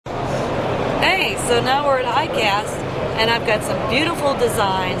Hey, so now we're at HiCast, and I've got some beautiful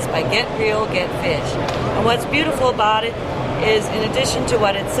designs by Get Reel, Get Fish. And what's beautiful about it is, in addition to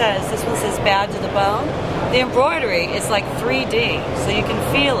what it says, this one says bad to the bone, the embroidery is like 3D, so you can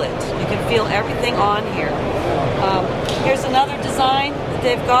feel it. You can feel everything on here. Here's another design that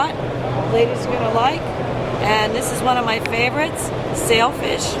they've got, ladies are going to like, and this is one of my favorites,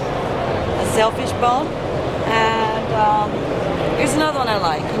 sailfish, a sailfish bone. And here's another one I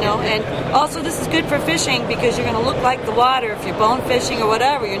like, and also this is good for fishing because you're going to look like the water. If you're bone fishing or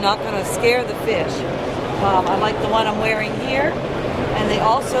whatever, you're not going to scare the fish. I like the one I'm wearing here, and they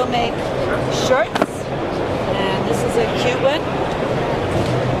also make shirts, and this is a cute one.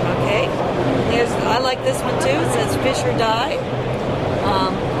 Okay, I like this one too. It says fish or die.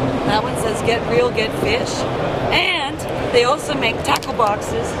 That one says Get Reel, Get Fish. And they also make tackle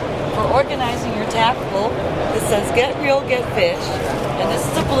boxes for organizing your tackle. It says Get Reel, Get Fish. And this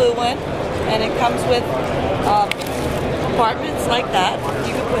is a blue one. And it comes with compartments like that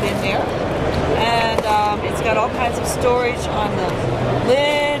you can put in there. And it's got all kinds of storage on the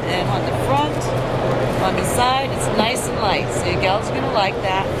lid and on the front, on the side. It's nice and light, so you gals are going to like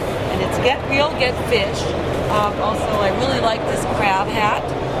that. And it's Get Reel, Get Fish. Also, I really like this crab hat.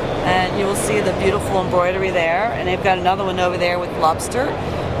 And you will see the beautiful embroidery there. And they've got another one over there with lobster.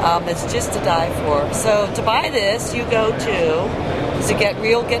 That's just to die for. So to buy this, you go to, is it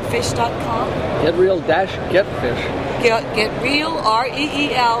GetReelGetFish.com? GetReel-Getfish. Get Reel,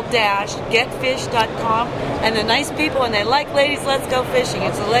 REEL Getfish.com. And they're nice people and they like ladies, let's go fishing.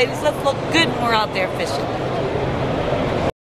 And so ladies, let's look good when we're out there fishing.